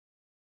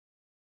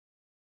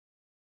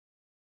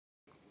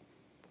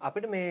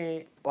අපිට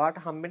මේ වාට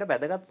හම්බෙන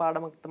වැදගත්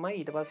පාඩමක් තමයි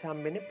ඊට පස්සේ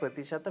හම්බෙන්නේ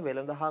ප්‍රතිශත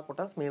වෙළඳහා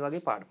කොටස් මේ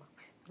වගේ පාඩමක්.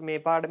 මේ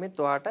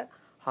පාඩමෙත් ඔයාට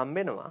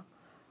හම්බෙනවා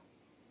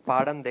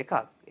පාඩම් දෙකක්.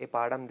 ඒ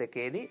පාඩම්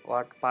දෙකේදී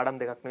ඔයාට පාඩම්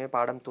දෙකක් නෙමෙයි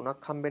පාඩම්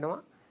තුනක් හම්බෙනවා.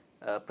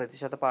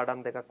 ප්‍රතිශත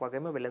පාඩම් දෙකක්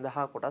වගේම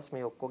වෙළඳහා කොටස්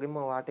මේ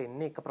ඔක්කොගෙම ඔයාට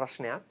එන්නේ එක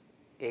ප්‍රශ්නයක්.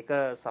 ඒක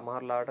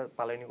සමහරලාට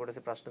පළවෙනි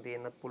කොටසේ ප්‍රශ්න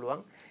තියෙන්නත් පුළුවන්.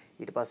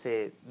 ඊට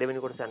පස්සේ දෙවෙනි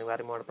කොටසේ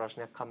අනිවාර්යයෙන්ම ඔයාලට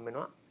ප්‍රශ්නයක්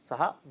හම්බෙනවා.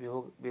 සහ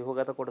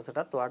ව්‍යුහගත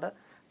කොටසටත් ඔයාට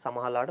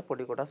සමහරලාට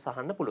පොඩි කොටස්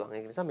අහන්න පුළුවන්.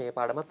 ඒ නිසා මේ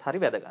පාඩමත් හරි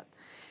වැදගත්.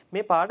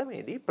 මේ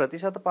පාඩමේදී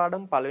ප්‍රතිශත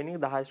පාඩම් පළවෙනි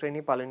 10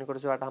 ශ්‍රේණියේ පළවෙනි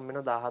කොටසේ ඔයාලට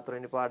හම්බෙනවා 14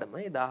 වෙනි පාඩම.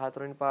 මේ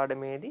 14 වෙනි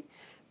පාඩමේදී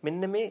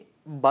මෙන්න මේ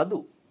බදු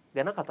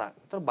ගැන කතා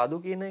කරනවා. ඒතර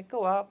බදු කියන එක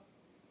ඔයා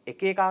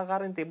එක එක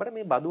ආකාරයෙන් තිබ්බට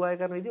මේ බදු අය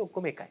කරන විදිහ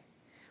ඔක්කොම එකයි.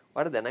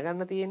 ඔයාලට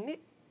දැනගන්න තියෙන්නේ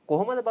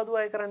කොහොමද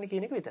බදු අය කරන්න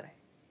කියන එක විතරයි.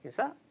 ඒ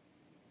නිසා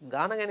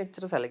ගාන ගැන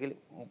එච්චර සැලකිලි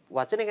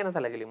වචන ගැන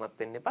සැලකිලිමත්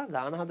වෙන්න එපා.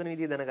 ගාන හදන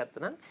විදිය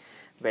දැනගත්තා නම්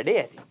වැඩේ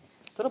ඇති.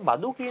 ඒතර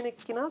බදු කියන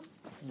එක්කිනා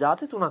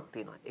ಜಾති තුනක්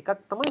තියෙනවා. එකක්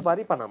තමයි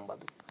වරිපනම්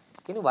බදු.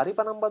 කියන්නේ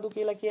වරිපනම් බදු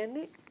කියලා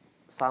කියන්නේ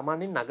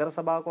සාමාන්‍යයෙන් නගර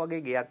සභාවක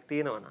වගේ ගෙයක්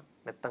තියෙනවා නම්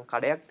නැත්තම්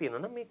කඩයක්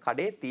තියෙනවා නම් මේ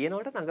කඩේ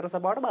තියෙනවට නගර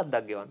සභාවට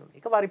බද්දක් ගෙවන්න ඕනේ.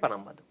 ඒක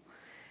වරිපනම් බදු.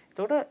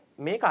 එතකොට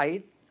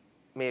මේකයි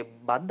මේ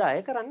බද්ද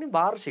අය කරන්නේ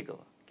වාර්ෂිකව.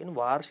 කියන්නේ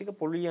වාර්ෂික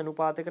පොලි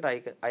අනුපාතයකට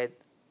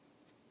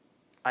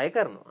අය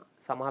කරනවා.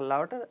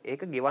 සමහරවිට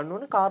ඒක ගෙවන්න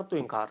ඕන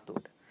කාර්තුවෙන්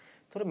කාර්තුවට.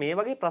 ඒතර මේ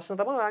වගේ ප්‍රශ්න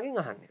තමයි ඔයාගෙන්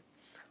අහන්නේ.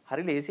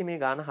 හරි ලේසි මේ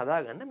ගාන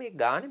හදාගන්න. මේ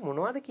ගානේ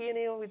මොනවද කියන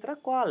ඒවා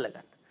විතරක් ඔයාලා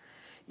ගන්න.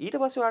 ඊට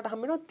පස්සේ ඔයාට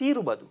හම්බ වෙනවා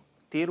තීරුබදු.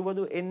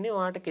 තීරුබදු එන්නේ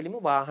ඔයාට කෙලිම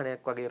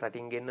වාහනයක් වගේ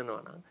රටින්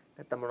ගෙන්නනවා නම්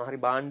නැත්නම් මොනවා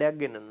හරි භාණ්ඩයක්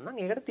ගෙන්නනවා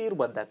නම් ඒකට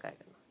තීරුබද්දක් අය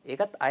කරනවා.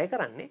 ඒකත් අය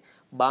කරන්නේ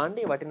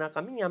භාණ්ඩේ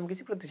වටිනාකමින්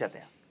යම්කිසි ප්‍රතිශතයක්.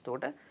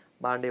 එතකොට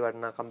භාණ්ඩේ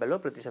වටිනාකම්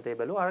බැලුවා ප්‍රතිශතය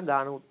බැලුවා අර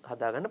ගාන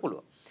හදාගන්න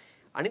පුළුවන්.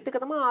 අනිත් එක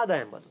තමයි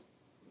ආදායම් බදු.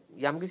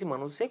 යම්කිසි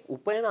මිනිසෙක්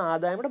උපයන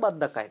ආදායමට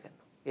බද්දක් අය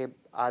කරනවා. ඒ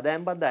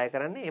ආදායම් බද්ද අය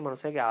කරන්නේ ඒ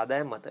මිනිසයාගේ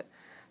ආදායම් මත.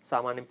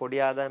 සාමාන්‍යයෙන්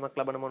පොඩි ආදායමක්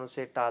ලබන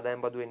මිනිසෙක්ට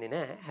ආදායම් බදු වෙන්නේ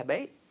නැහැ.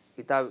 හැබැයි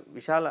ඊට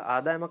විශාල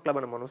ආදායමක්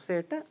ලබන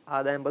මිනිසෙක්ට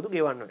ආදායම් බදු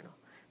ගෙවන්න වෙනවා.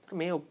 ඒත්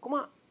මේ ඔක්කොම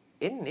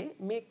එන්නේ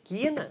මේ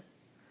කියන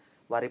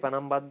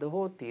වරිපනම් බද්ද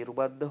හෝ තීරු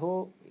බද්ද හෝ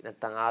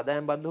නැත්නම්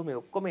ආදායම් බද්ද හෝ මේ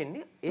ඔක්කොම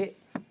එන්නේ ඒ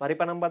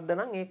වරිපනම් බද්ද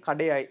නම් ඒ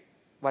කඩේ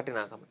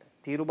වටිනාකමට.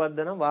 තීරු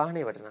බද්ද නම්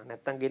වාහනේ වටිනා.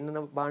 නැත්නම්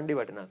ගෙන්නන භාණ්ඩේ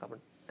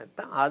වටිනාකමට.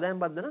 නැත්නම් ආදායම්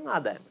බද්ද නම්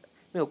ආදායමට.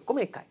 මේ ඔක්කොම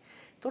එකයි.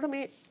 එතකොට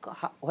මේ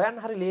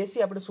හොයන්න හරි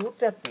ලේසි අපිට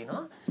සූත්‍රයක්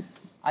තියෙනවා.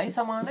 I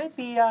 =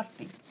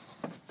 PRT.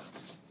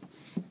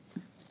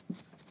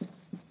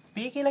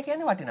 P කියලා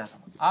කියන්නේ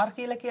වටිනාකම. R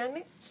කියලා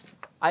කියන්නේ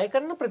අය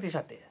කරන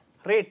ප්‍රතිශතය,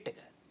 රේට් එක.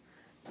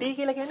 T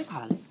කියලා කියන්නේ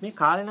කාලය. මේ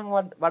කාලේ නම්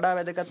වඩා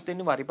වැදගත්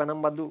වෙන්නේ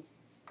වරිපනම් බදු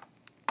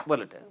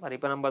වලට.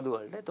 වරිපනම් බදු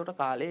වලට. එතකොට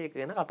කාලය ඒක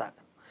ගැන කතා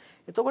කරනවා.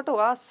 එතකොට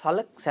ඔයා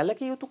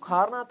සැලකිය යුතු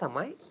කාරණා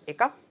තමයි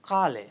එකක්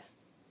කාලය.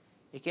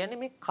 ඒ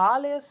කියන්නේ මේ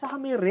කාලය සහ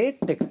මේ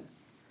රේට් එක.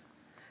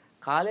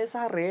 කාලය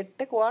සහ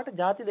රේට් එක ඔයාට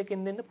ಜಾති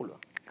දෙකෙන් දෙන්න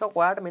පුළුවන්. ඒක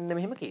ඔයාට මෙන්න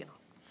මෙහෙම කියනවා.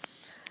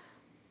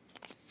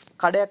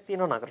 කඩයක්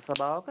තියෙනවා නගර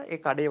සභාවක. ඒ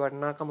කඩේ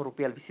වටිනාකම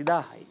රුපියල්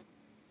 20000යි.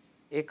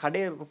 ඒ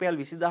කඩේ රුපියල්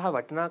 20000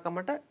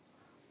 වටිනාකමට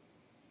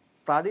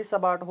ප්‍රාදේශ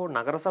සභාවට හෝ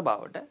නගර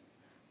සභාවට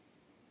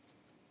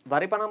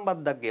වරිපනම්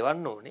බද්දක්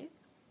ගෙවන්න ඕනේ.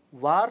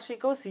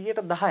 වාර්ෂිකව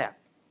 10%ක්.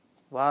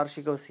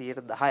 වාර්ෂිකව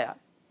 10%ක්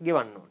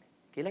ගෙවන්න ඕනේ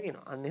කියලා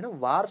කියනවා. අන්න එහෙනම්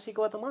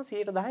වාර්ෂිකව තමයි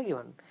 10%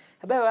 ගෙවන්න.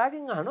 හැබැයි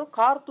ඔයාගෙන් අහනවා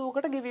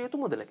කාර්තුවකට ගෙවිය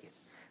යුතු මුදල කියලා.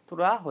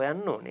 තුරා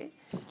හොයන්න ඕනේ.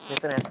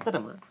 මෙතන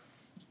ඇත්තටම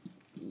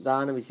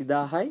ගාන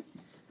 20000යි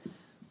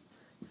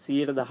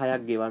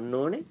 10%ක් ගෙවන්න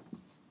ඕනේ.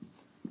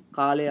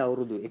 කාලය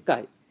අවුරුදු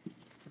 1යි.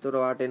 ඒතර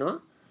වාට එනවා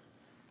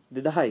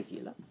 2000යි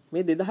කියලා.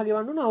 මේ 2000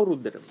 ගෙවන්න ඕනේ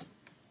අවුරුද්දටම.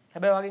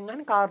 හැබැයි වගේ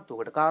ගන්න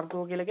කාර්තුවකට.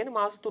 කාර්තුව කියලා කියන්නේ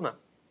මාස 3ක්.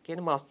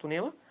 කියන්නේ මාස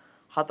 3ේම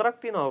 4ක්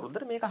තියෙන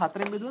අවුරුද්දට මේක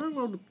 4ෙන් බෙදුවනම්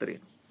අවුරුදු උත්තරේ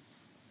එනවා.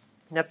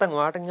 නැත්තම්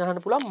වාට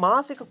අහන්න පුළුවන්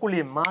මාසික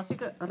කුලියෙන්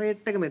මාසික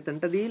රේට් එක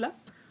මෙතනට දීලා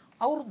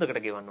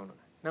අවුරුද්දකට ගෙවන්න ඕන.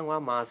 නම්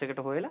ඔයා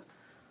මාසයකට හොයලා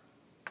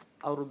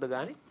අවුරුද්ද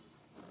ගානේ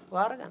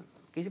වාර ගන්න.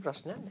 කිසි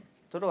ප්‍රශ්නයක් නැහැ.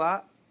 ඒතකොට ඔයා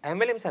හැම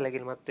වෙලෙම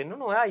සැලකිලිමත් වෙන්න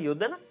ඕන. ඔයා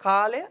යොදන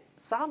කාලය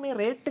සහ මේ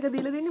රේට් එක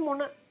දීලා දෙන්නේ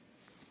මොන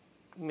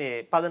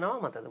මේ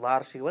පදනම මතද?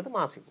 වාර්ෂිකවද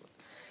මාසිකවද?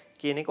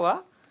 කියන එක ඔයා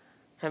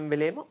හැම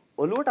වෙලෙම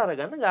ඔලුවට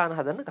අරගන්න ගාන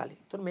හදන්න කලින්.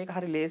 ඒතකොට මේක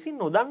හරි ලේසි.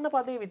 නොදන්න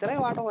පදේ විතරයි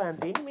වාට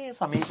හොයන්න තියෙන්නේ. මේ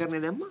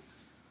සමීකරණය දැම්ම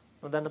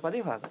නොදන්න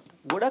පදේ හොයාගන්න.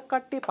 ගොඩක්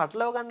කට්ටිය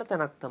පටලව ගන්න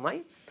තැනක් තමයි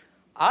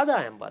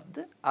ආදායම්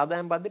බද්ද.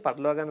 ආදායම් බද්දේ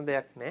පටලව ගන්න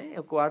දෙයක් නැහැ.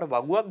 ඒක ඔයාට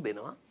වගුවක්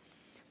දෙනවා.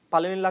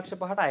 පළවෙනි ලක්ෂ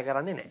 5ට අය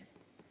කරන්නේ නැහැ.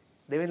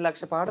 දෙවෙනි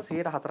ලක්ෂ 5ට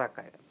 104ක්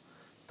අය කරනවා.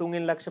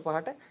 තුන්වෙනි ලක්ෂ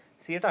 5ට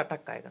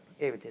 108ක් අය කරනවා.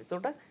 ඒ විදිහට.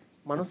 එතකොට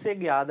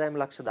මිනිස්සෙක්ගේ ආදායම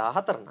ලක්ෂ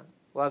 14 නම්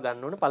ඔයා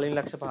ගන්න ඕනේ පළවෙනි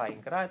ලක්ෂ 5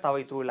 අයින් කරා.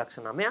 තව ඉතුරු ලක්ෂ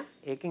 9ක්.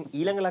 ඒකෙන්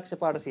ඊළඟ ලක්ෂ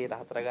 5ට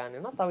 104 ගන්න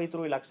වෙනවා. තව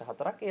ඉතුරු ලක්ෂ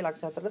 4ක්. ඒ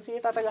ලක්ෂ 4ට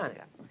 108 ගන්න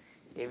ගන්න.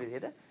 ඒ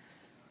විදිහට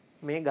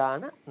මේ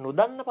ගාන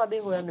නොදන්න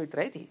පදේ හොයන්න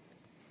විතරයි තියෙන්නේ.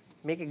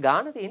 මේකේ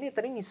ගාන තියෙන්නේ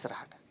එතනින්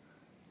ඉස්සරහට.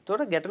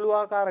 එතකොට ගැටලු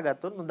ආකාර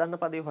ගත්තොත් නොදන්න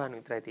පදේ හොයන්න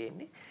විතරයි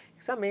තියෙන්නේ. ඒ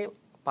නිසා මේ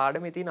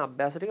පාඩමේ තියෙන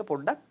අභ්‍යාස ටික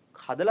පොඩ්ඩක්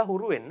හදලා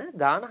හුරු වෙන්න,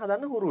 ගාන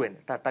හදන්න හුරු වෙන්න.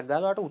 ටට්ටක්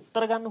ගාලා වට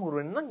උත්තර ගන්න හුරු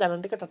වෙන්න නම්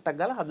ගණන් ටික ටට්ටක්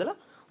ගාලා හදලා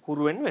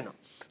හුරු වෙන්න වෙනවා.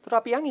 එතකොට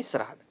අපි යන්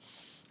ඉස්සරහට.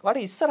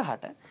 වට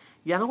ඉස්සරහට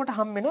යනකොට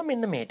හම් වෙනවා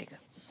මෙන්න මේ ටික.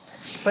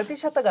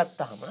 ප්‍රතිශත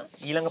ගත්තාම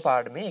ඊළඟ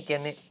පාඩමේ ඒ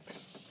කියන්නේ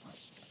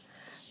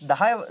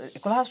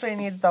 11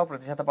 ශ්‍රේණියේදී තව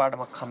ප්‍රතිශත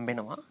පාඩමක්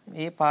හම්බෙනවා.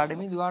 මේ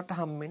පාඩමේදී ඔයාලට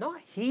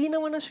හම්බෙනවා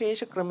හීනවන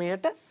ශේෂ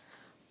ක්‍රමයට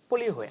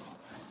පොලිය හොයන්න.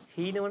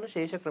 හීනවන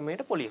ශේෂ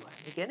ක්‍රමයට පොලිය හොයන්න.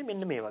 ඒ කියන්නේ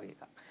මෙන්න මේ වගේ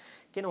එකක්.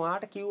 කියන්නේ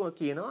ඔයාලට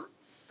කියනවා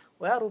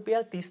ඔයා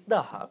රුපියල්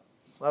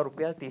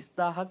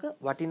 30000ක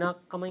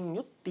වටිනාකමින්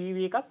යුත්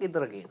ටීවී එකක්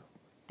ගෙදර ගේනවා.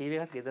 ටීවී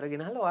එකක් ගෙදර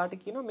ගෙනහලා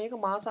ඔයාලට කියනවා මේක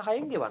මාස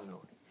 6න් ගෙවන්න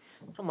ඕනේ.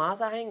 ඒක මාස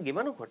 6න්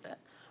ගෙවනකොට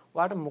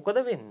ඔයාලට මොකද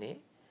වෙන්නේ?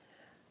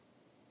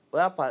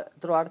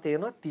 ඔයාලට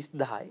තේරෙනවා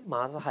 30000යි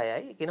මාස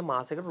 6යි කියන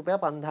මාසෙකට රුපියල්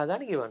 5000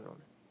 ගානේ ගෙවන්න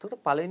ඕනේ.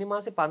 එතකොට පළවෙනි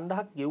මාසේ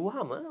 5000ක්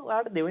ගෙවුවාම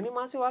ඔයාලට දෙවෙනි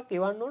මාසේ ඔයා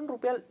ගෙවන්න ඕනේ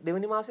රුපියල්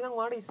දෙවෙනි මාසේ නම්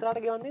ඔයාලට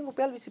ඉස්සරහට ගෙවන්න දෙන්නේ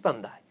රුපියල්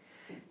 25000යි.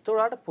 එතකොට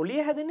ඔයාලට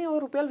පොලිය හැදෙන්නේ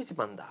ওই රුපියල්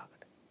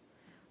 25000කට.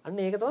 අන්න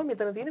ඒක තමයි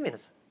මෙතන තියෙන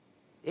වෙනස.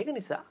 ඒක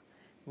නිසා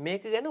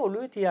මේක ගැන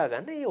ඔළුවේ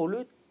තියාගන්න. ඒ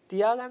ඔළුවේ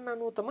තියාගන්න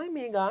අනුව තමයි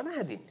මේ ගාන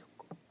හැදින්නේ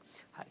ඔක්කොම.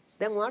 හරි.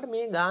 දැන් ඔයාලට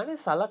මේ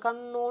ගානේ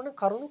සලකන්න ඕන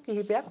කරුණු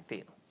කිහිපයක්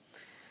තියෙනවා.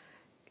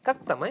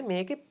 එකක් තමයි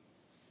මේකේ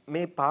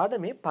මේ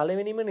පාඩමේ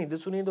පළවෙනිම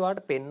නිදසුනේද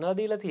ඔයාලට පෙන්වා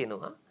දීලා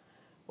තියෙනවා.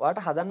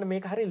 ඔයාලට හදන්න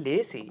මේක හරිය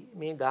ලේසි.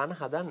 මේ ගාන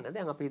හදන්න.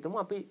 දැන් අපි හිතමු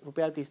අපි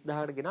රුපියල්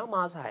 30000කට ගෙනා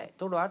මාස 6යි.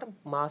 එතකොට ඔයාලට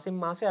මාසෙන්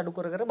මාසෙ අඩු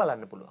කර කර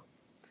බලන්න පුළුවන්.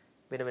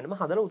 වෙන වෙනම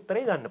හදලා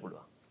උත්තරේ ගන්න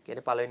පුළුවන්.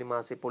 කියන්නේ පළවෙනි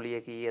මාසේ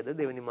පොලිය කීයද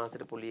දෙවෙනි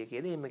මාසෙට පොලිය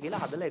කීයද එහෙම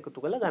කියලා හදලා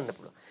එකතු කරලා ගන්න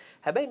පුළුවන්.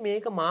 හැබැයි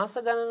මේක මාස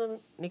ගණන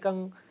නිකන්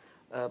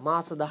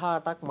මාස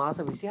 18ක් මාස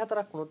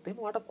 24ක් වුණොත් එහෙම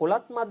ඔයාලට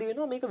කොලත් මදි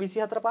වෙනවා මේක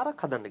 24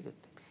 පාරක් හදන්න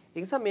ගියොත්.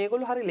 ඒ නිසා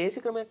මේගොල්ලෝ හරි ලේසි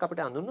ක්‍රමයක්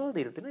අපිට අඳුන්වලා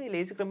දීලා තිනවා. මේ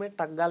ලේසි ක්‍රමයට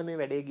ටක් ගාලා මේ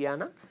වැඩේ ගියා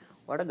නම්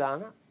ඔයාලට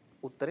ගාන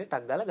උත්තරේ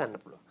ටක් ගාලා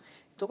ගන්න පුළුවන්.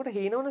 එතකොට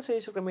හීනවන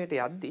ශ්‍රේෂ්ඨ ක්‍රමයට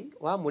යද්දී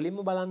ඔයා මුලින්ම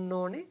බලන්න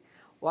ඕනේ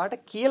ඔයාට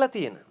කියලා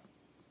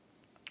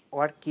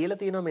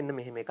තියෙනවා මෙන්න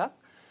මෙහෙම එකක්.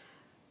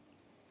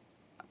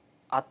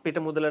 අත්පිට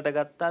මුදලට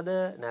ගත්තද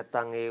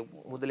නැත්නම් ඒ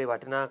මුදලේ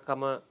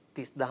වටිනාකම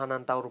 30000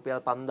 නම් තව රුපියල්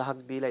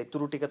 5000ක් දීලා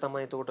ඉතුරු ටික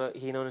තමයි එතකොට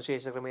හීනවන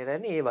ශ්‍රේෂ්ඨ ක්‍රමයට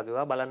යන්නේ. ඒ වගේ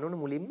ඔයා බලන්න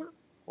ඕනේ මුලින්ම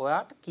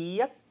ඔයාට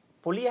කීයක්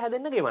පොලිය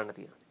හැදෙන්න ගෙවන්න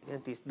තියෙනවා.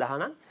 يعني 30000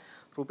 නම්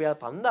රුපියල්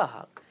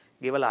 5000ක්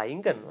ගෙවලා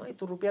අයින් කරනවා.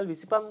 ඉතුරු රුපියල්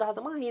 25000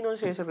 තමයි හීනවන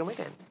ශ්‍රේෂ්ඨ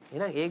ක්‍රමයට යන්නේ.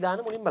 එහෙනම් ඒ ගාන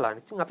මුලින් බලන්න.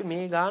 ඉතින් අපි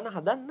මේ ගාන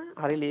හදන්න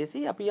හරි ලේසි.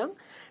 අපි යන්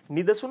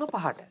නිදසුන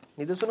පහට.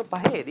 නිදසුන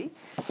පහේදී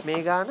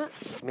මේ ගාන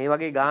මේ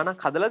වගේ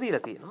ගානක් හදලා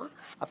දීලා තියෙනවා.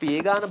 අපි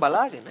ඒ ගාන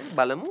බලාගෙන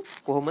බලමු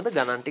කොහොමද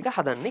ගණන් ටික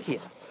හදන්නේ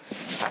කියලා.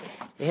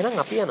 එහෙනම්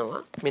අපි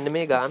යනවා මෙන්න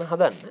මේ ගාන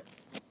හදන්න.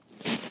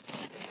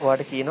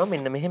 ඔයාලට කියනවා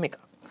මෙන්න මෙහෙම එකක්.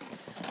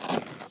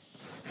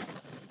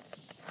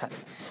 හරි.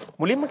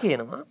 මුලින්ම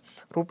කියනවා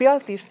රුපියල්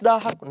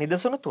 30000ක්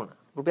නිදසුන 3.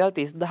 රුපියල්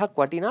 30000ක්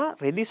වටිනා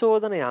රෙදි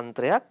සෝදන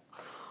යන්ත්‍රයක්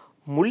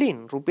මුලින්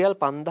රුපියල්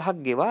 5000ක්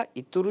ගෙවා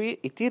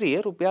ඉතිරිය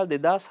රුපියල්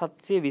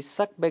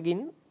 2720ක්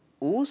බැගින්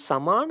ඌ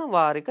සමාන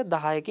වාරික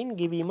 10කින්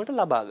ගෙවීමට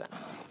ලබා ගන්න.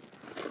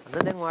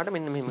 අන්න දැන් ඔයාලට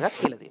මෙන්න මෙහෙම එකක්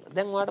කියලා තියෙනවා.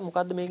 දැන් ඔයාලට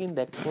මොකද්ද මේකෙන්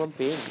දැක්කම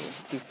පේන්නේ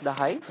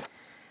 30000යි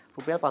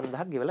රුපියල්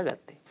 5000ක් ගෙවලා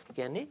ගත්තේ. ඒ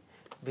කියන්නේ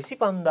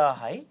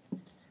 25000යි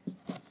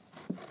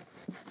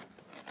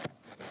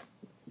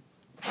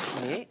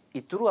මේ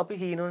ඉතුරු අපි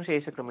හීනවන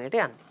ශේෂ ක්‍රමයට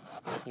යන්නේ.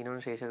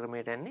 හීනවන ශේෂ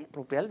ක්‍රමයට යන්නේ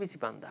රුපියල්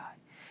 25000යි.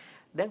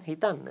 දැන්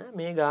හිතන්න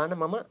මේ ගාන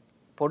මම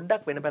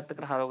පොඩ්ඩක් වෙන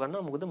පැත්තකට හරව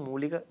ගන්නවා. මොකද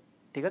මූලික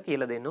ටික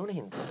කියලා දෙන්න ඕනේ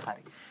හින්දා.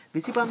 හරි.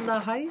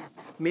 25000යි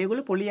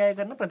මේගොල්ලෝ පොලි අය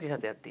කරන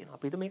ප්‍රතිශතයක් තියෙනවා.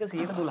 අපි හිතමු මේක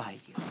 112යි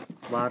කියලා.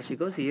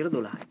 වාර්ෂිකව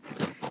 112යි.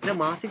 එහෙනම්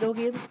මාසිකව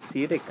කීයද?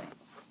 101යි.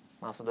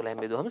 මාස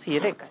 12න් බෙදුවම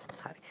 101යි.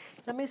 හරි.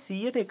 එහෙනම් මේ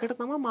 101ට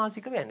තමයි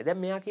මාසික වෙන්නේ.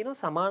 දැන් මෙයා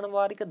කියනවා සමාන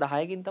වාරික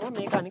 10කින් තමයි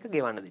මේක අනික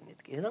ගෙවන්න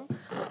දෙන්නේ කියලා. එහෙනම්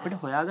අපිට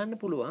හොයාගන්න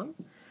පුළුවන්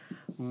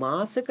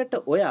මාසෙකට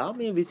ඔයා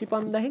මේ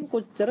 25000න්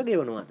කොච්චර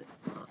ගෙවනවද?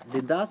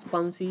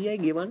 2500යි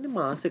ගෙවන්නේ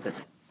මාසෙකට.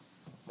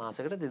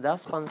 මාසෙකට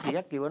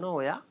 2500ක් ගෙවනවා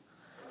ඔයා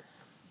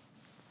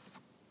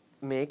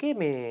මේකේ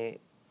මේ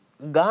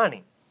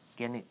ගානේ.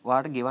 කියන්නේ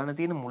ඔයාට ගෙවන්න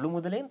තියෙන මුළු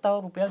මුදලෙන් තව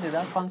රුපියල්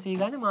 2500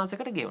 ගානේ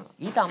මාසෙකට ගෙවනවා.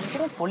 ඊට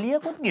අමතරව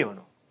පොලියකුත්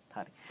ගෙවනවා.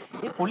 හරි.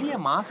 මේ පොලිය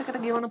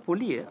මාසෙකට ගෙවන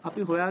පොලිය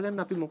අපි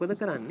හොයාගන්න අපි මොකද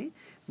කරන්නේ?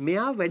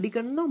 මෙයා වැඩි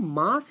කරනවා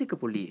මාසික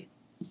පොලියේ.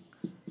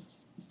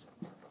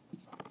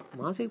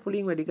 මාසික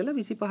පොලියෙන් වැඩි කළා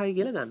 25යි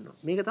කියලා ගන්නවා.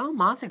 මේක තමයි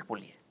මාසික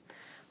පොලිය.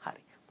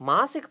 හරි.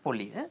 මාසික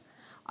පොලිය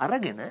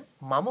අරගෙන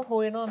මම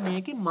හොයනවා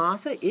මේකේ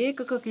මාස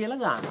ඒකක කියලා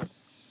ගන්න.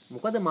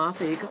 මොකද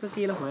මාස ඒකක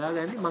කියලා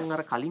හොයාගන්නේ මම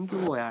අර කලින්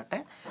කිව්ව ඔයාට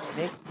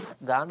මේ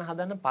ගාන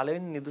හදන්න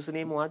පළවෙනි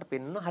නිදසුනේම ඔයාට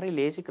පෙන්වන හරි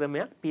ලේසි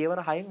ක්‍රමයක් පියවර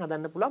 6න්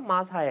හදන්න පුළුවන්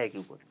මාස 6යි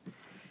කිව්වොත්.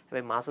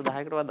 හැබැයි මාස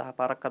 10කට වඩා 10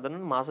 පාරක්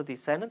හදන්න මාස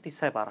 36 නම්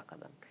 36 පාරක්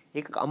හදන්න.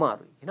 ඒක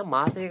අමාරුයි. එහෙනම්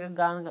මාස ඒකක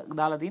ගාන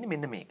දාලා තියෙන්නේ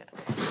මෙන්න මේකට.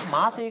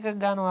 මාස ඒකක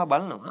ගාන ඔයා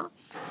බලනවා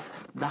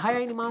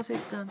 10යිනේ මාස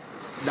එකක ගාන.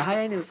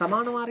 10යිනේ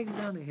සමාන වාරික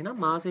ගාන. එහෙනම්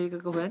මාස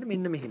ඒකක හොයන්නේ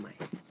මෙන්න මෙහෙමයි.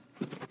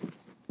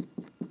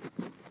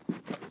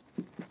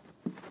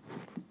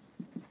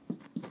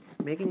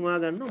 මේකෙන් ඔයා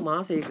ගන්නවා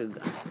මාස ඒකක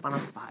ගාන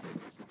 55යි.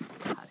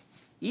 හරි.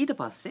 ඊට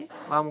පස්සේ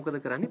ඔයා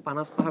මොකද කරන්නේ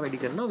 55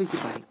 වැඩි කරනවා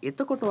 25යි.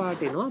 එතකොට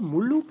ඔයාට එනවා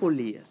මුළු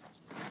පොලිය.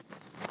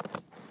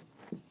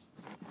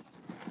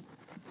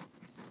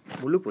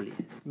 මුළු පොලිය.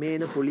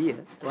 මේන පොලිය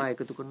ඔයා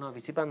එකතු කරනවා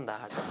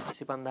 25000ට.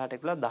 25000ට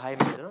එක්කලා 10න්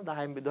බෙදනවා.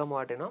 10න් බෙදුවම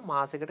ඔයාට එනවා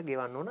මාසෙකට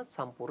ගෙවන්න ඕන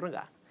සම්පූර්ණ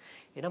ගාන.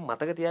 එහෙනම්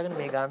මතක තියාගන්න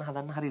මේ ගාන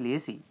හදන්න හරි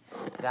ලේසි.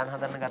 ගාන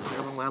හදන්න ගත්ත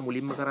ගමන් ඔයා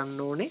මුලින්ම කරන්න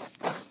ඕනේ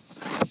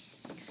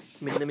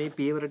මෙන්න මේ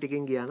පියවර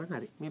ටිකෙන් ගියා නම්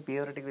හරි. මේ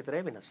පියවර ටික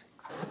විතරයි වෙනස් වෙන්නේ.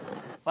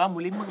 ඔයා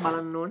මුලින්ම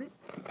බලන්න ඕනේ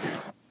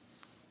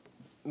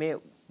මේ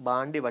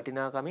භාණ්ඩේ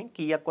වටිනාකමින්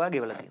කීයක් ඔයා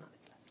ගෙවලා තියෙනවද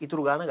කියලා.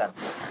 ඉතුරු ගාණ ගන්න.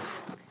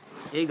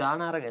 ඒ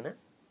ගාණ අරගෙන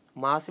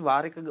මාසික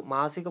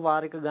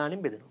වාරික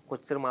ගාණෙන් බෙදනවා.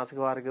 කොච්චර මාසික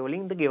වාරික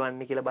වලින්ද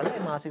ගෙවන්නේ කියලා බලලා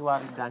ඒ මාසික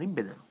වාරික ගාණෙන්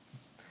බෙදනවා.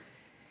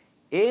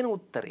 ඒන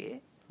උත්තරේ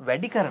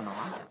වැඩි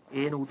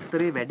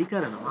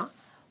කරනවා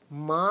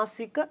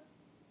මාසික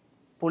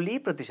පොලී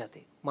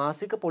ප්‍රතිශතයෙන්.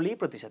 මාසික පොලී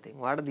ප්‍රතිශතයෙන්.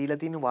 ඔයාලට දීලා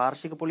තියෙන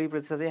වාර්ෂික පොලී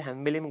ප්‍රතිශතය හැම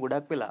වෙලෙම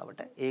ගොඩක්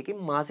වෙලාවට ඒකෙන්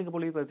මාසික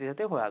පොලී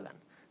ප්‍රතිශතය හොයාගන්න.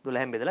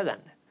 12න් බෙදලා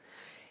ගන්න.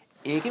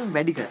 ඒකෙන්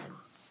වැඩි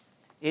කරනවා.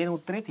 ඒන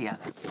උත්තරේ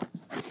තියාගන්න.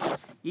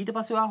 ඊට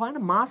පස්සේ ඔයා හොයන්න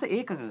මාස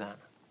ඒකක ගන්න.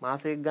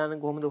 මාස ඒකක ගන්න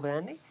කොහොමද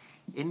හොයන්නේ?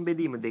 n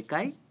බෙදීම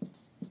 2යි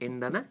n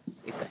ධන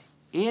 1යි.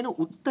 ඒන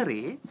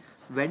උත්තරේ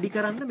වැඩි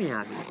කරන්න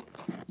මෙයාගේ.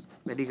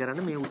 වැඩි කරන්න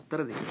මේ උත්තර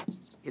දෙක.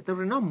 එතකොට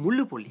වෙනවා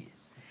මුළු පොලිය.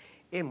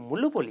 ඒ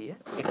මුළු පොලිය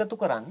එකතු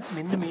කරන්න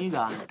මෙන්න මේ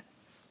ගානට.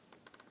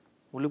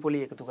 මුළු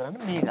පොලිය එකතු කරන්න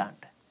මේ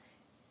ගානට.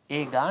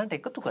 ඒ ගානට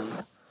එකතු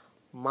කළා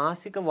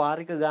මාසික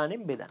වාරික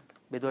ගානෙන් බෙදන්න.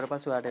 බෙදුවට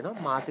පස්සේ ඔයාලට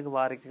එනවා මාසික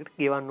වාරිකයකට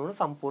ගෙවන්න ඕන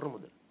සම්පූර්ණ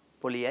මුදල.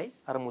 පොලියයි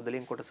අර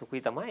මුදලින්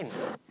කොටසකුයි තමයි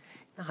එන්නේ.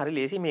 හරි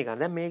ලේසි මේ ගාන.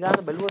 දැන් මේ ගාන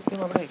බැලුවොත්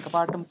එහෙනම් අපිට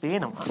එකපාරටම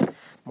පේනවා.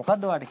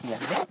 මොකද්ද ඔයාලට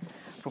කියන්නේ?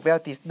 රුපියල්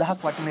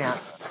 30000ක් වටින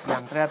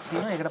යන්ත්‍රයක්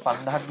තියෙනවා. ඒකට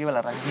 5000ක්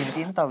ගෙවලා අරන් ගිහින්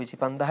තියෙන තව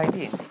 25000යි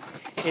තියෙන්නේ.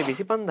 ඒ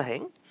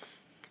 25000න්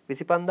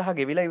 25000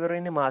 ගෙවිලා ඉවර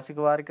වෙන්නේ මාසික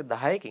වාරික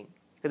 10කින්.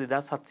 ඒක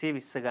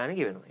 2720 ගානේ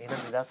ගෙවෙනවා.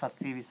 එහෙනම්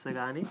 2720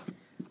 ගානේ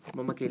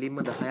මම කෙලින්ම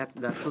 10ක්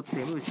ගත්තොත්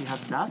එහෙම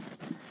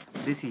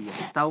 27200.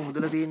 තව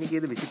මුදල තියෙන්නේ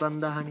කීයද?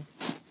 25000නේ.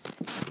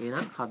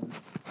 එහෙනම්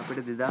අපිට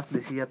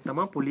 2200ක්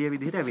තමයි පොලිය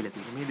විදිහට ඇවිල්ලා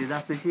තියෙන්නේ. මේ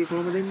 2200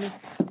 කොහොමද දෙන්නේ?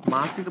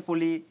 මාසිකට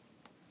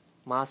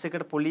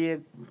පොලිය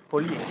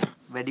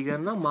වැඩි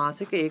කරනවා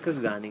මාසික ඒකක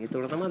ගානෙන්.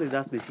 ඒතකොට තමයි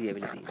 2200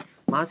 ඇවිල්ලා තියෙන්නේ.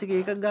 මාසික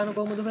ඒකක ගාන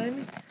කොහොමද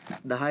හොයන්නේ?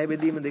 10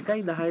 බෙදීම 2යි 10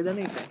 ධන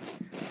 1යි.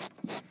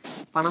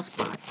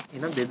 55.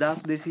 එහෙනම්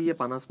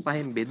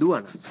 2255න්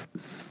බෙදුවා නම්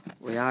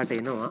ඔයාට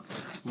එනවා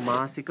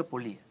මාසික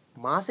පොලිය.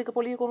 මාසික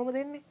පොලිය කොහොමද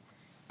එන්නේ?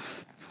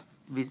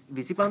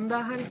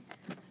 25000නේ.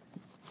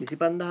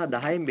 25000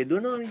 10න්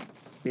බෙදුවනවනේ.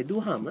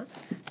 බෙදුවාම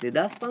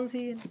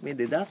 2500නේ. මේ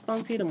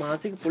 2500ට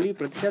මාසික පොලිය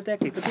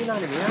ප්‍රතිශතයක් එකතු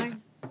වෙලානේ මෙයායි.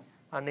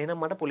 අන්න එහෙනම්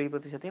මට පොලිය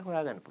ප්‍රතිශතය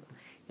හොයාගන්න පුළුවන්.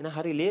 එහෙනම්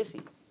හරි ලේසි.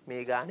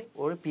 මේ ගානේ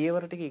ඕන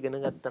පියවර ටික ඉගෙන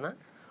ගත්තා නම්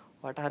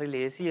ඔයාට හරි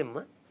ලේසියෙන්ම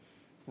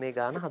මේ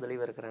ගාන හදලා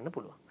ඉවර කරන්න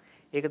පුළුවන්.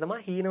 ඒක තමයි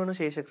හීනවන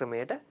ශේෂ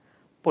ක්‍රමයට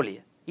පොලිය.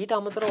 ඊට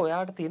අමතරව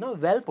ඔයාට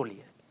තියෙනවා වැල්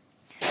පොලිය.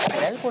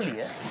 වැල් පොලිය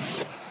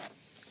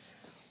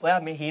ඔයා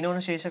මේ හීනවන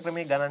ශේෂ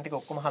ක්‍රමයේ ගණන් ටික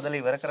ඔක්කොම හදලා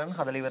ඉවර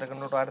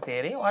කරනකොට ඔයාට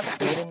තේරෙයි. ඔයාට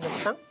තේරෙන්නේ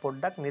නැත්නම්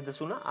පොඩ්ඩක්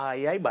නිදසුන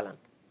ආයෙයි බලන්න.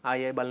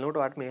 ආයෙයි බලනකොට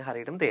ඔයාට මේ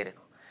හරියටම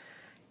තේරෙනවා.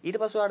 ඊට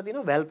පස්සේ ඔයාට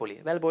තියෙනවා වැල් පොලිය.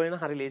 වැල් පොලිය නම්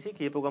හරි ලේසි.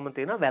 කියපු ගමන්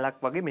තේරෙනවා වැලක්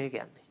වගේ මේ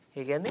කියන්නේ.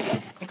 ඒ කියන්නේ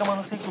එක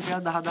මිනිහෙක්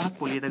රුපියල් 10000ක්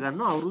පොලියට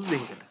ගන්නවා අවුරුදු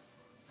දෙකකට.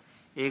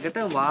 ඒකට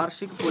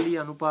වාර්ෂික පොලිය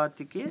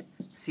අනුපාතිකය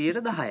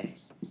 10%යි.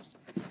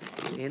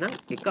 එහෙනම්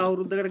එක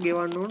අවුරුද්දකට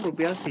ගෙවන්න ඕන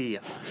රුපියල්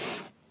 100ක්.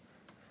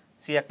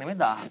 100ක් නෙමෙයි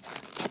 1000ක්.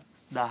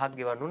 1000ක්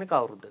ගෙවන්න ඕනේ එක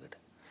අවුරුද්දකට.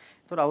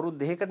 ඒතකොට අවුරුදු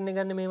දෙකකටනේ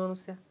ගන්න මේ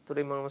මිනිස්සයා. ඒතකොට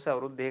මේ මිනිස්සයා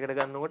අවුරුදු දෙකකට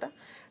ගන්නකොට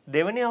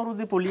දෙවෙනි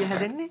අවුරුද්දේ පොලිය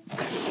හැදෙන්නේ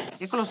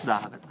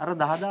 11000කට. අර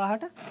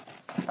 10000ට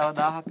තව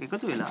 1000ක්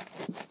එකතු වෙලා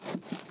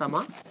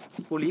තමයි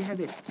පොලිය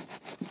හැදෙන්නේ.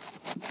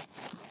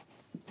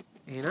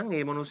 එහෙනම්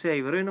මේ මිනිස්සයා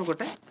ඉවර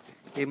වෙනකොට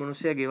මේ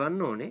මිනිස්සයා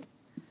ගෙවන්න ඕනේ.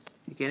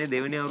 ඒ කියන්නේ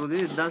දෙවෙනි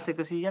අවුරුද්දේ 1100ක්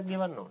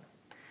ගෙවන්න ඕනේ.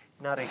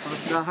 එහෙනම් අර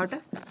 11000ට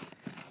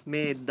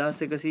මේ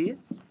 1100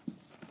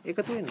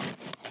 එකතු වෙනවා.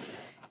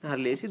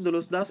 හරි ලේසි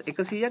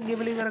 12100ක්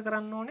ගෙවලා ඉවර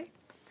කරන්න ඕනේ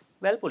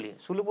වැල් පොලිය.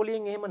 සුළු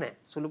පොලියෙන් එහෙම නැහැ.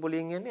 සුළු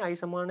පොලියෙන් යන්නේ i =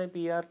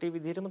 PRT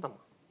විදිහටම තමයි.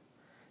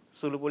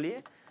 සුළු පොලිය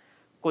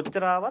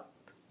කොච්චර ආවත්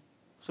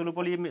සුළු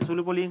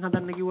පොලියෙන්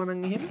හදන්න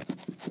කිව්වනම් එහෙම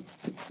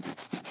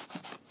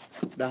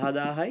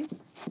 10000යි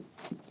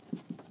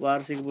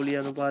වාර්ෂික පොලිය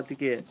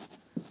අනුපාතිකය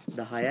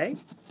 10යි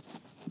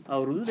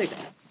අවුරුදු 2යි.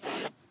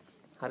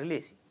 හරි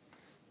ලේසි.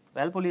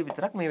 වැල් පොලිය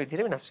විතරක් මේ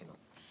විදිහට වෙනස් වෙනවා.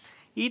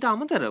 ඊට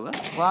අමතරව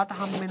වාට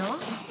හම් වෙනවා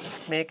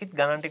මේකෙත්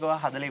ගණන් ටික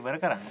ඔයා හදලා ඉවර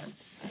කරන්න.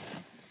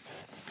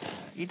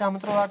 ඊට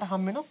අමතරව වාට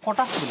හම් වෙනවා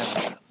කොටස් වෙළඳ.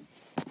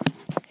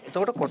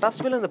 එතකොට කොටස්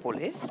වෙළඳ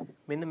පොලේ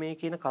මෙන්න මේ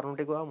කියන කරුණු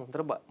ටික ඔයා හොඳට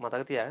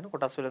මතක තියාගන්න.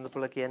 කොටස් වෙළඳ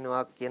පොල කියන්නේ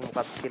ඔයා කියන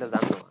මොකක්ද කියලා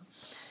දන්නවා.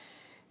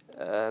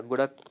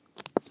 ගොඩක්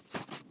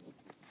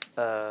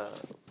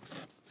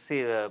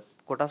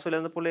කොටස්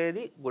වෙළඳ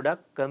පොලේදී ගොඩක්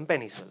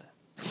කම්පැනිස් වල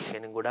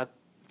කියන්නේ ගොඩක්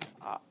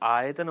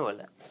ආයතන වල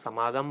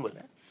සමාගම් වල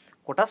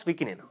කොටස්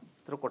විකිනෙනවා.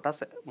 ඒතර කොටස්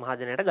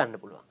මහජනයට ගන්න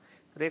පුළුවන්.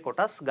 ඒතර ඒ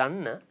කොටස්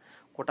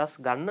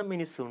ගන්න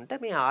මිනිස්සුන්ට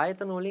මේ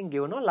ආයතන වලින්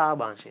ගෙවන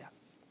ලාභාංශයක්.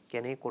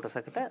 කියන්නේ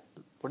කොටසකට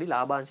පොඩි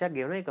ලාභාංශයක්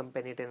ගෙවන ඒ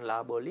කම්පැනිට එන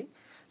ලාභ වලින්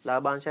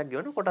ලාභාංශයක්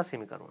ගෙවන කොටස්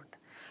හිමිකරුවන්ට.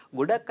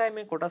 ගොඩක් අය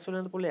මේ කොටස්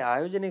වෙළඳ පොලේ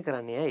ආයෝජනය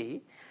කරන්නේ ඇයි?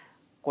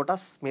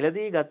 කොටස්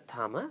මිලදී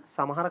ගත්තාම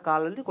සමහර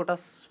කාලවලදී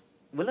කොටස්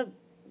වල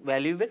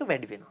වැලියු එක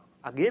වැඩි වෙනවා.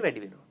 අගේ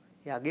වැඩි වෙනවා.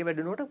 ඒ අගේ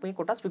වැඩි වෙනකොට මේ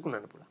කොටස්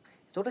විකුණන්න පුළුවන්.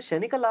 ඒකට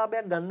ෂණික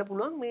ලාභයක් ගන්න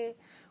පුළුවන් මේ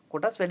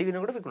කොටස් වැඩි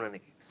වෙනකොට විකුණන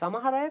එක.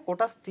 සමහර අය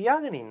කොටස්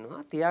තියාගෙන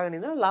ඉන්නවා. තියාගෙන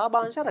ඉඳලා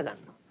ලාභාංශ අර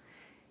ගන්නවා.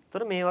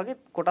 ඒතර මේ වගේ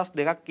කොටස්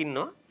දෙකක්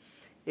ඉන්නවා.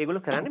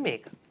 ඒගොල්ලෝ කරන්නේ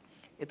මේක.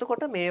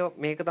 එතකොට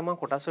මේක තමයි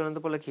කොටස් වෙළඳ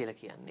පොළ කියලා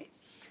කියන්නේ.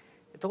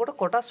 එතකොට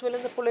කොටස්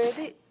වෙළඳ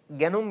පොළේදී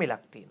ගැනුම්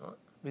මිලක් තියෙනවා.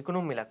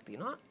 විකුණුම් මිලක්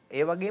තියෙනවා.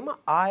 ඒ වගේම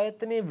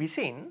ආයතනයේ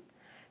විසින්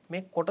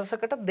මේ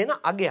කොටසකට දෙන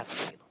අගයක්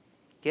තියෙනවා.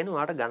 කියන්නේ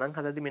ඔයාට ගණන්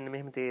හදද්දි මෙන්න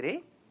මෙහෙම තේරෙයි.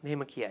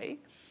 මෙහෙම කියයි.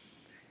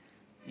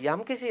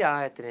 යම්කිසි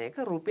ආයතනයක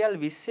රුපියල්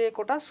 20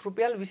 කොටස්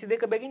රුපියල්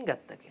 22 බැගින්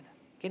ගත්තා කියලා.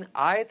 කියන්නේ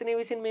ආයතනය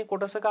විසින් මේ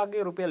කොටසක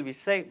අගය රුපියල්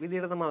 20යි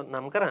විදිහට තමයි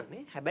නම්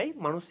කරන්නේ. හැබැයි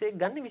මිනිස්සෙක්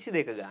ගන්න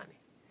 22 ගානේ.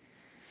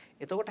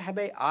 එතකොට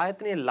හැබැයි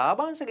ආයතනයේ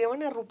ලාභාංශ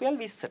ගෙවන්නේ රුපියල්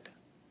 20ට.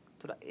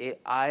 ඒතර ඒ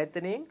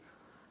ආයතනයෙන්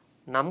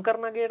නම්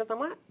කරන අගයට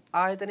තමයි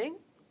ආයතනයෙන්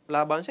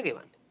ලාභාංශ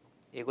ගෙවන්නේ.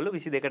 ඒගොල්ලෝ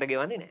 22ට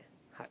ගෙවන්නේ නැහැ.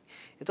 හරි.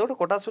 එතකොට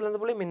කොටස් වෙළඳ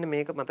පොලේ මෙන්න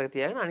මේක මතක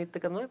තියාගෙන අනිත්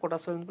එක තමයි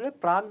කොටස් වෙළඳ පොලේ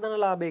ප්‍රාග්ධන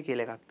ලාභය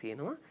කියලා එකක්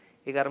තියෙනවා.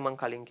 ඒක අර මම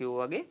කලින්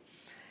කිව්වා වගේ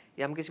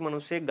යම්කිසි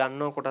මිනිස්සෙක්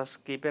ගන්නව කොටස්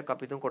කීපයක්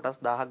අපි තුන් කොටස්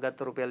 1000ක්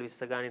ගත්ත රුපියල්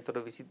 20 ගානේ. එතකොට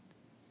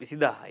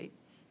 20000යි.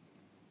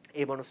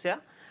 ඒ මිනිස්සයා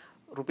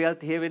රුපියල්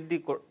 30 වෙද්දි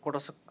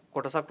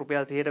කොටසක්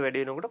රුපියල් 30ට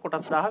වැඩි වෙනකොට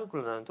කොටස් 1000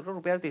 විකුණනවා. එතකොට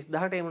රුපියල්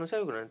 30000ට ඒ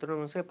මිනිස්සයා විකුණනවා. එතකොට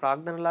මිනිස්සගේ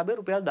ප්‍රාග්ධන ලාභය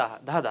රුපියල්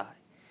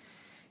 10000යි.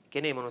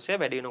 කියන්නේ මේ මිනිස්සයා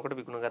වැඩි වෙනකොට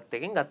විකුණගත්ත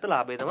එකෙන් ගත්ත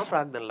ලාභය තමයි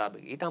ප්‍රාග්ධන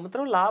ලාභය. ඊට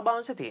අමතරව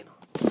ලාභාංශ තියෙනවා.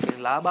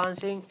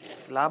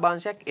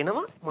 ලාභාංශයක්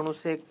එනවා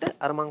මිනිස්සෙක්ට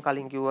අර මං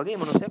කලින් කිව්වා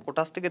වගේ මිනිස්සයා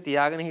කොටස් ටික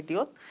තියාගෙන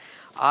හිටියොත්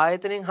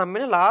ආයතනයෙන්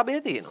හම්බෙන ලාභය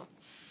තියෙනවා.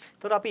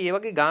 එතකොට අපි මේ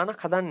වගේ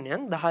ගාණක් හදන්න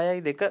යන්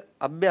 10යි 2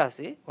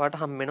 අභ්‍යාසයේ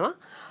ඔයාලට හම්බෙනවා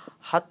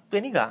 7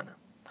 වෙනි ගාණ.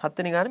 7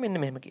 වෙනි ගාණ මෙන්න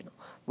මෙහෙම කියනවා.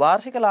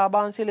 වාර්ෂික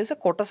ලාභාංශය ලෙස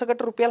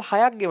කොටසකට රුපියල්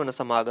 6ක් ගෙවන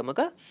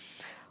සමාගමක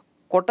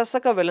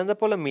කොටසක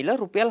වෙළඳපොළ මිල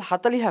රුපියල්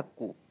 40ක්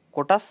වූ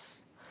කොටස්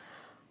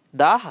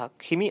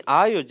 1000ක් හිමි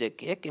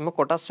ආයෝජකයෙක් එම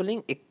කොටස්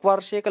වලින් එක්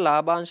වර්ෂයක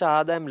ලාභාංශ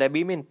ආදායම්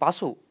ලැබීමෙන්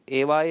පසු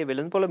ඒවායේ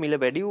වෙළඳපොළ මිල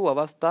වැඩි වූ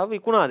අවස්ථාව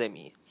විකුණා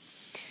දැමීය.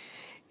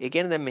 ඒ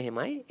කියන්නේ දැන්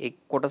මෙහෙමයි එක්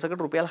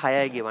කොටසකට රුපියල්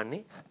 6යි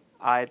ගෙවන්නේ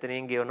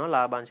ආයතනයෙන් ගෙවනවා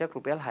ලාභාංශයක්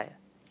රුපියල් 6.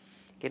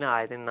 කියන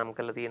ආයතන නම්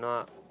කරලා තියෙනවා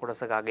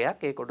කොටසක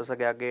අගයක්. ඒ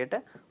කොටසක අගයට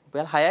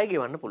රුපියල් 6යි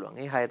ගෙවන්න පුළුවන්.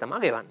 ඒ 6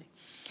 තමයි ගෙවන්නේ.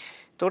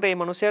 එතකොට මේ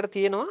මිනිහයාට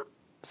තියෙනවා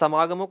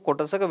සමාගම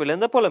කොටසක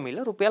වෙළඳපොළ මිල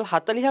රුපියල්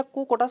 40ක්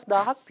වූ කොටස්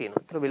 1000ක්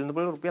තියෙනවා. ඒතර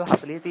වෙළඳපොළ රුපියල්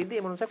 40 තියෙද්දි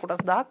මේ මිනිහයා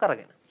කොටස් 1000ක්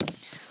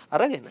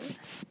අරගෙන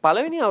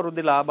පළවෙනි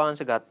අවුරුද්දේ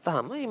ලාභාංශ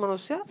ගත්තාම මේ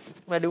මිනිහයා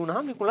වැඩි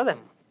වුණාම විකුණලා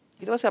දැම්මා.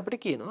 ඊට පස්සේ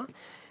අපිට කියනවා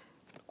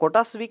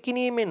කොටස්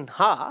විකිණීමෙන්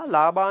හා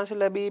ලාභාංශ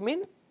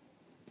ලැබීමෙන්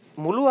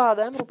මුළු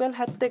ආදායම රුපියල්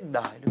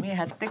 71000. මේ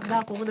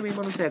 71000 කොහොමද මේ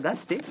මිනිහයා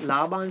ගත්තේ?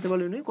 ලාභාංශ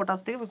වලිනුයි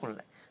කොටස් ටික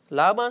විකුණලා.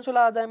 ලාභාංශ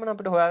වල ආදායම නම්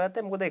අපිට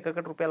හොයාගත්තේ මොකද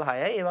එකකට රුපියල්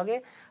 6යි. ඒ වගේ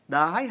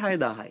 1000යි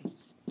 6000යි.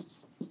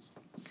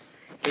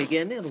 ඒ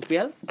කියන්නේ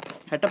රුපියල්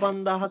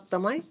 65000ක්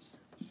තමයි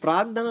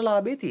ප්‍රාග්ධන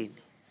ලාභේ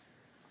තියෙන්නේ.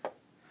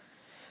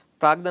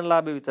 ප්‍රාග්ධන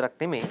ලාභේ විතරක්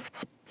නෙමෙයි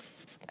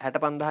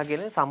 65000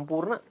 කියන්නේ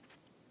සම්පූර්ණ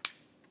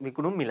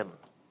විකුණුම් මිලම.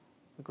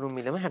 විකුණුම්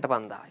මිලම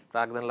 65000යි.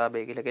 ප්‍රාග්ධන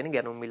ලාභය කියලා කියන්නේ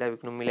ගැනුම් මිල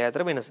විකුණුම් මිල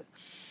අතර වෙනස.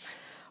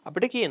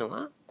 අපිට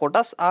කියනවා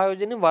කොටස්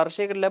ආයෝජන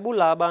වර්ෂයකට ලැබූ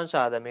ලාභාංශ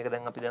ආදායම. මේක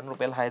දැන් අපි දන්න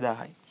රුපියල්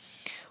 6000යි.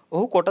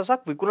 ඔහු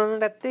කොටසක්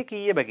විකුණන්නට ඇත්තේ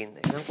කීය බැගින්ද?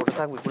 එහෙනම්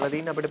කොටසක් විකුණලා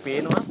තියෙන අපිට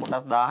පේනවා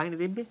කොටස්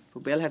 1000යිනේ තිබ්බේ.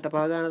 රුපියල්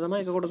 65 ගාන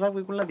තමයි එක කොටසක්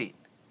විකුණලා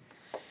තියෙන්නේ.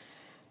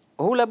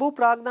 ඔහු ලැබූ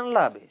ප්‍රාග්ධන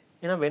ලාභය.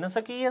 එහෙනම් වෙනස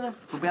කීයද?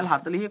 රුපියල්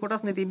 40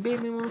 කොටස්නේ තිබ්බේ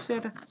මේ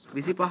මිනිස්සයාට.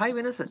 25යි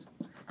වෙනස.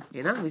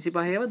 එහෙනම්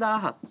 25ව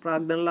 1000ක්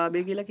ප්‍රාග්ධන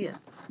ලාභය කියලා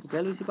කියන්නේ.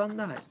 රුපියල්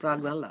 25000යි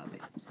ප්‍රාග්ධන ලාභය.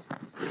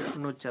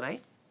 නොච්චරයි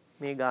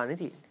මේ ගානේ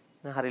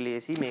තියෙන්නේ. හරි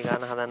ලේසි මේ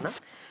ගාන හදන්න.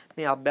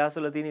 මේ අභ්‍යාස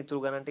වල තියෙන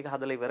ඉතුරු ගණන් ටික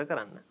හදලා ඉවර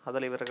කරන්න.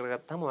 හදලා ඉවර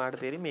කරගත්තාම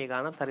ඔයාලට තේරෙයි මේ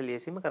ගානත් හරි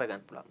ලේසියෙන්ම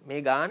කරගන්න පුළුවන්.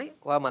 මේ ගානේ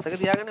ඔයා මතක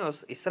තියාගන්න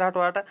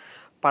ඉස්සරහට ඔයාලට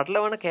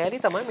පටලවන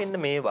කෑලි තමයි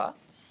මෙන්න මේවා.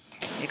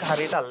 ඒක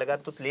හරියට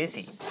අල්ලගත්තොත්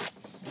ලේසි.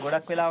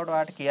 ගොඩක් වෙලාවට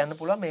ඔයාලට කියන්න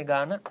පුළුවන් මේ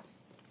ගාන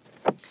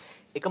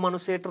එක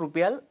මිනිහෙට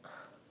රුපියල්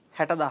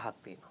 60000ක්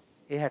තියෙනවා.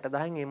 ඒ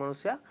 60000න් මේ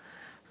මිනිහයා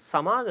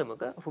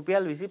සමාගමක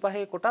රුපියල්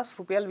 25 කොටස්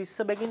රුපියල්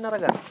 20 බැගින්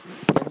අරගන්න.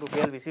 දැන්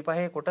රුපියල්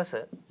 25 කොටස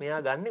මෙයා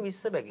ගන්න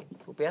 20 බැගින්.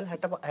 රුපියල්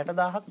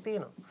 60000ක්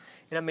තියෙනවා.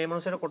 එහෙනම් මේ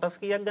මිනිහට කොටස්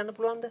කීයක් ගන්න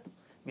පුළුවන්ද?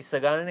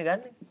 20 ගානනේ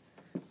ගන්න.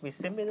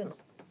 20ෙන් බෙදනවා.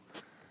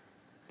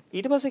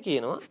 ඊට පස්සේ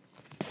කියනවා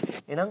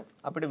එහෙනම්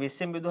අපිට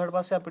 20ෙන් බෙදුවාට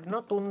පස්සේ අපිට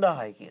එනවා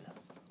 3000යි කියලා.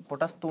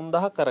 කොටස්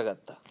 3000ක්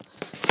කරගත්තා.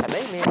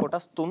 හැබැයි මේ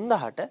කොටස්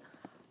 3000ට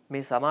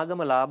මේ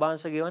සමාගම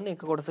ලාභාංශ ගෙවන්නේ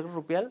එක කොටසකට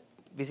රුපියල්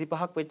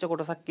 25ක් වෙච්ච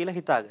කොටසක් කියලා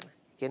හිතාගෙන.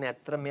 කියන්නේ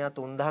ඇත්තට මෙයා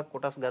 3000ක්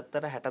කොටස්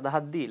ගත්තට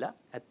 60000ක් දීලා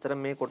ඇත්තට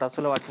මේ කොටස්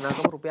වල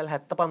වටිනාකම රුපියල්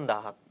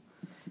 75000ක්.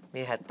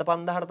 මේ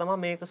 75000ට තමයි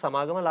මේක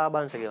සමාගම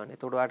ලාභාංශ ගෙවන්නේ.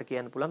 ඒකට ඔයාලට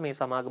කියන්න පුළුවන් මේ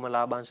සමාගම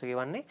ලාභාංශ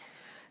ගෙවන්නේ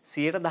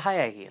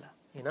 10%යි කියලා.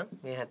 එහෙනම්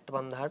මේ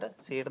 75000ට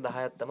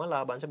 10%ක් තමයි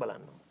ලාභාංශ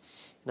බලන්න ඕනේ.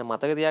 එහෙනම්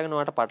මතක තියාගෙන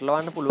ඔයාලට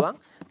පටලවන්න පුළුවන්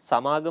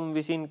සමාගම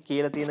විසින්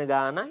කියලා තියෙන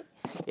ගාණයි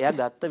එයා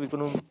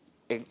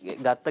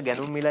ගත්ත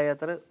ගැනුම් මිලයි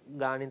අතර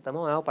ගාණින්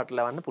තමයි ඔයාව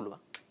පටලවන්න පුළුවන්.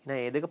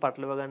 එහෙනම් මේ දෙක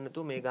පටලව ගන්න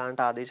නැතුව මේ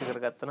ගානට ආදේශ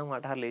කරගත්තා නම්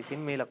ඔයාලට හරිය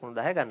ලේසියෙන් මේ ලකුණු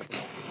 10 ගන්න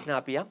පුළුවන්. එහෙනම්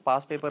අපි යම්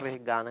පාස් පේපර්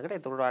එකක ගානකට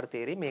එතකොට ඔයාලට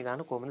තේරෙයි මේ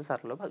ගාන කොහොමද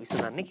සරලව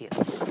විසඳන්නේ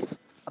කියලා.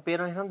 අපි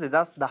යනවා එහෙනම්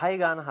 2010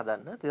 ගාන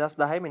හදන්න.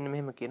 2010 මෙන්න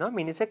මෙහෙම කියනවා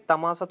මිනිසෙක්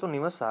තමා සතු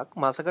නිවසක්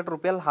මාසකට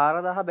රුපියල්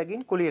 4000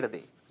 බැගින් කුලියට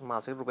දෙයි.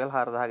 මාසෙකට රුපියල්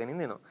 4000 ගෙනින්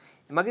දෙනවා.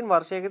 එමගින්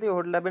වර්ෂයකදී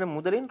ඔහුට ලැබෙන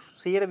මුදලින්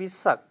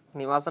 120ක්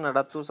නිවාස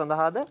නඩත්තු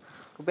සඳහාද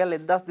රුපියල්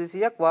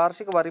 1200ක්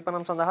වාර්ෂික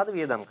වරිපණම් සඳහාද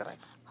වියදම් කරයි.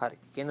 හරි.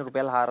 කියන්නේ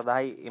රුපියල්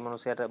 4000යි මේ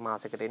මිනිසයාට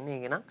මාසෙකට එන්නේ.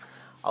 එහෙනම්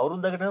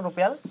අවුරුද්දකට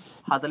රුපියල්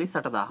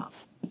 48000.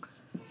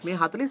 මේ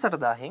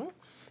 48000න්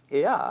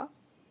එයා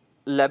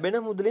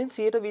ලැබෙන මුදලින්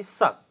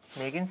 120ක්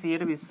මේකෙන්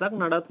 120ක්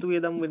නඩත්තු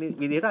වියදම්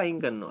විදිහට අයින්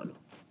කරනවලු.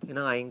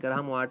 එහෙනම් අයින්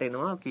කරාම ඔයාට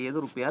එනවා කීයද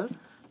රුපියල්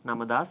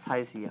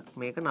 9600ක්.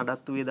 මේක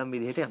නඩත්තු වියදම්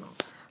විදිහට යනවා.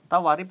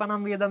 තව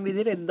වරිපණම් වියදම්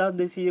විදිහට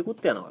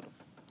 1200කුත් යනවලු.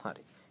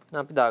 හරි.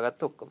 එහෙනම් අපි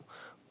දාගත්ත ඔක්කොම.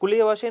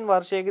 කුලීය වශයෙන්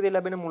වර්ෂයකදී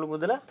ලැබෙන මුළු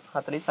මුදල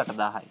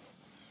 48000යි.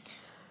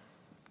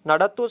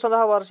 නඩත්තුව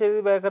සඳහා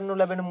වර්ෂයේදී වැය කරනු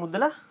ලැබෙන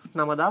මුදල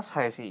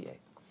 9600යි.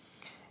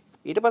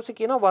 ඊට පස්සේ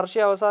කියනවා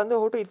වර්ෂයේ අවසානයේ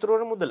ඔහුට ඉතුරු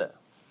වන මුදල.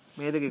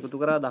 මේ දෙක එකතු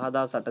කරා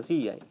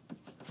 10800යි.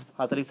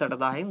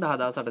 48000න්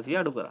 10800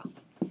 අඩු කරා.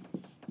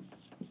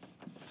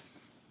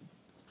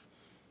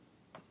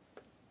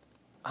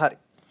 හරි.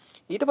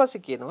 ඊට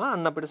පස්සේ කියනවා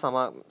අන්න අපිට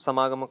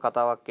සමාගම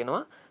කතාවක්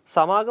එනවා.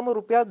 සමාගම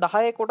රුපියල්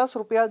 10 කොටස්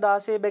රුපියල්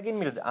 16 බැගින්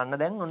මිලද. අන්න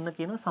දැන් ඔන්න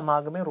කියනවා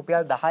සමාගමේ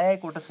රුපියල් 10යි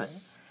කොටස.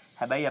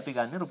 හැබැයි අපි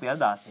ගන්න රුපියල්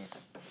 16ට.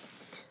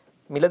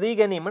 මිලදී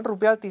ගැනීමට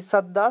රුපියල්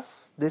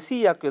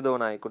 37200ක්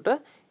යොදවන අයෙකුට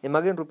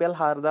එමගින් රුපියල්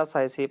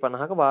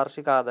 4650ක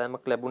වාර්ෂික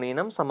ආදායමක් ලැබුණේ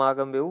නම්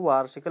සමාගම වූ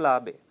වාර්ෂික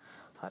ලාභය.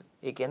 හරි.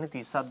 ඒ කියන්නේ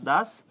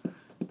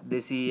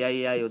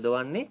 37200යි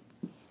යොදවන්නේ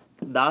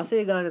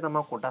 16 ගානේ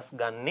තමයි කොටස්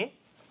ගන්නෙ.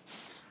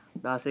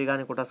 16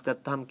 ගානේ කොටස්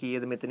ගත්තාම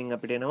කීයද මෙතනින්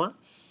අපිට එනවා?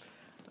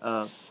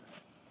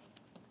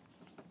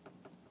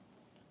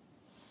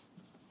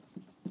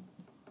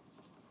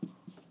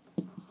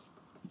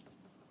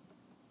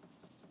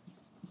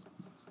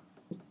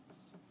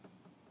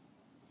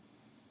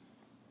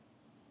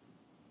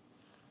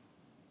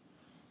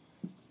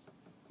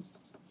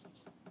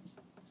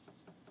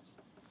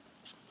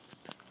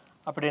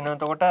 අපිට එනවා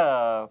එතකොට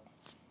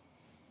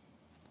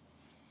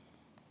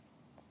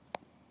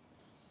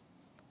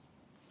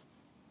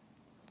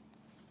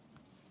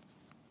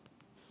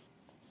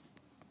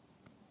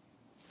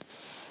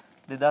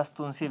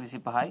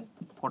 2325යි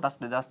කොටස්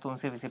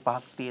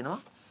 2325ක් තියෙනවා.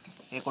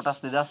 ඒ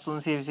කොටස්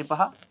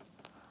 2325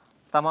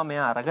 තමයි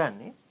මෙයා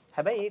අරගන්නේ.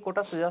 හැබැයි මේ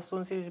කොටස්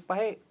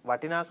 2325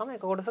 වටිනාකම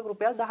එක කොටසක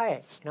රුපියල් 10යි.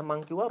 එහෙනම්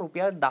මං කිව්වා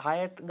රුපියල්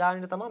 10ට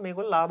ගානට තමයි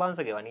මේගොල්ලෝ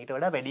ලාභාංශ ගෙවන්නේ. ඊට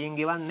වඩා වැඩියෙන්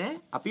ගෙවන්නේ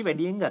අපි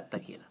වැඩියෙන්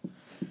ගත්තා කියලා.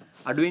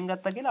 අඩුවෙන්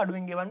ගත්තා කියලා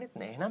අඩුවෙන් ගෙවන්නෙත්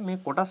නැහැ. එහෙනම් මේ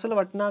කොටස් වල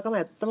වටිනාකම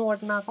ඇත්තම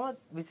වටිනාකම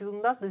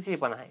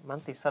 23250යි. මං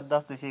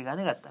 37200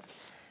 ගානේ ගත්තා.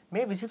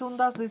 මේ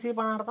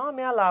 23250ට තමයි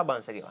මෙයා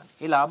ලාභාංශ ගෙවන්නේ.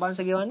 මේ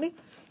ලාභාංශ ගෙවන්නේ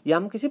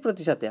යම් කිසි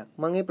ප්‍රතිශතයක්.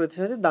 මම මේ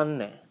ප්‍රතිශතය දන්නේ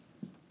නැහැ.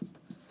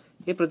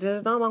 මේ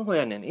ප්‍රතිශතය තමයි මම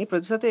හොයන්නේ. මේ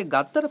ප්‍රතිශතය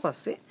ගත්තට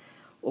පස්සේ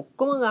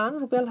ඔක්කොම ගාන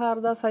රුපියල්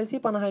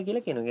 4650යි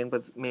කියලා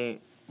කියනවා. මේ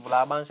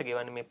ලාභාංශ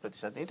ගෙවන්නේ මේ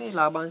ප්‍රතිශතයට. ඒ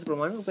ලාභාංශ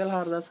ප්‍රමාණය රුපියල්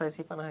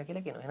 4650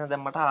 කියලා කියනවා. එහෙනම්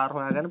දැන් මට R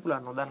හොයාගන්න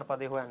පුළුවන්. නොදන්න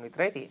පදේ හොයන්න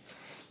විතරයි තියෙන්නේ.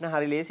 එහෙනම්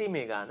හරි ලේසි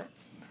මේ ගාන.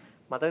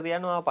 මතක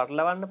තියාගන්න ඔයා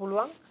පටලවන්න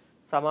පුළුවන්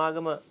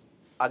සමාගම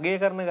අගය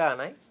කරන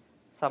ගානයි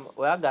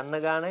ඔයා ගන්න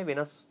ගානයි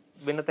වෙනස්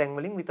වෙන තැන්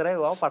වලින් විතරයි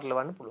ඔයාව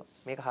පටලවන්න පුළුවන්.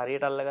 මේක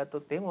හරියට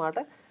අල්ලගත්තොත් එහෙම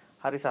ඔයාට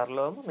හරි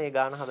සරලවම මේ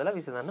ගාන හදලා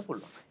විසඳන්න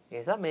පුළුවන්. ඒ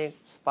නිසා මේ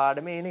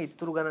පාඩමේ එන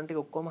ඉතුරු ගණන් ටික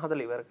ඔක්කොම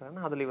හදලා ඉවර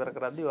කරන්න. හදලා ඉවර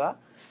කරද්දී ඔයා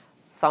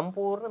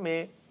සම්පූර්ණ මේ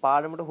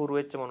පාඩමට හුරු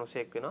වෙච්ච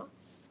මිනිසෙක් වෙනවා.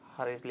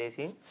 හරි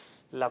ලේසියෙන්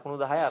ලකුණු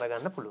 10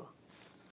 අරගන්න පුළුවන්.